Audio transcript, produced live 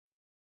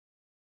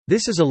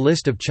This is a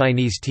list of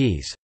Chinese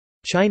teas.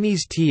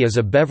 Chinese tea is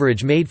a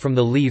beverage made from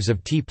the leaves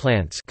of tea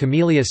plants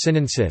Camellia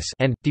sinensis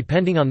and,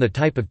 depending on the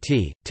type of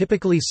tea,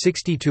 typically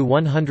 60 to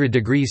 100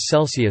 degrees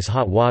Celsius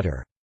hot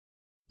water.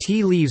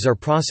 Tea leaves are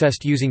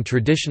processed using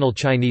traditional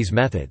Chinese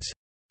methods.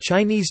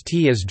 Chinese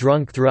tea is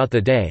drunk throughout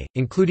the day,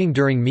 including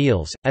during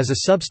meals, as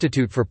a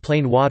substitute for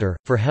plain water,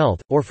 for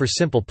health, or for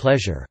simple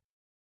pleasure.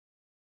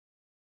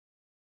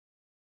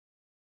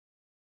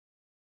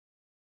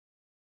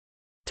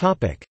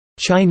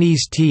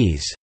 Chinese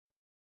teas.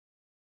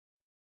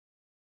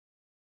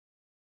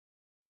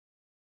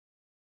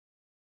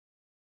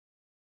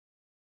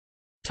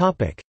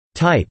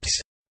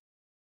 Types.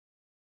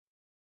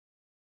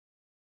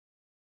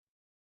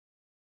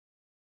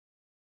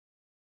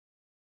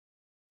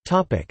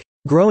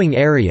 Growing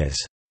areas.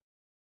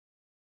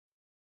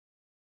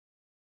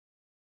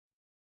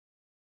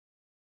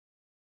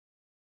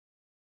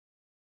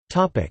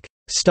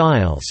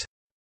 Styles.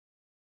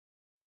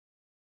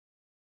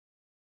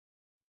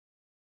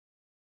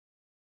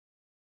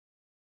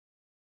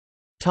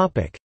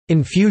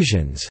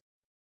 Infusions.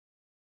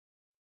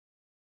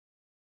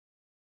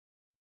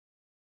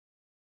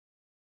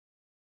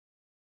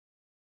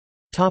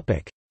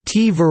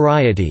 Tea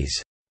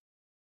varieties.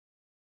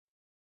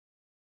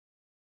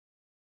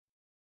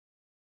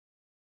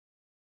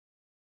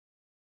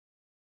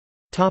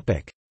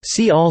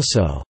 See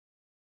also: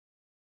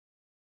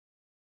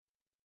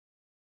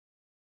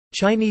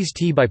 Chinese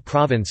tea by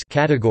province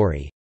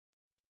category,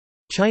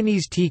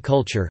 Chinese tea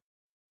culture,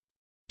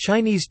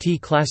 Chinese tea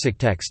classic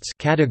texts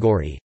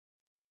category,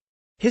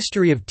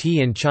 History of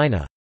tea in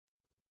China,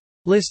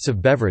 Lists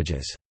of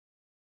beverages.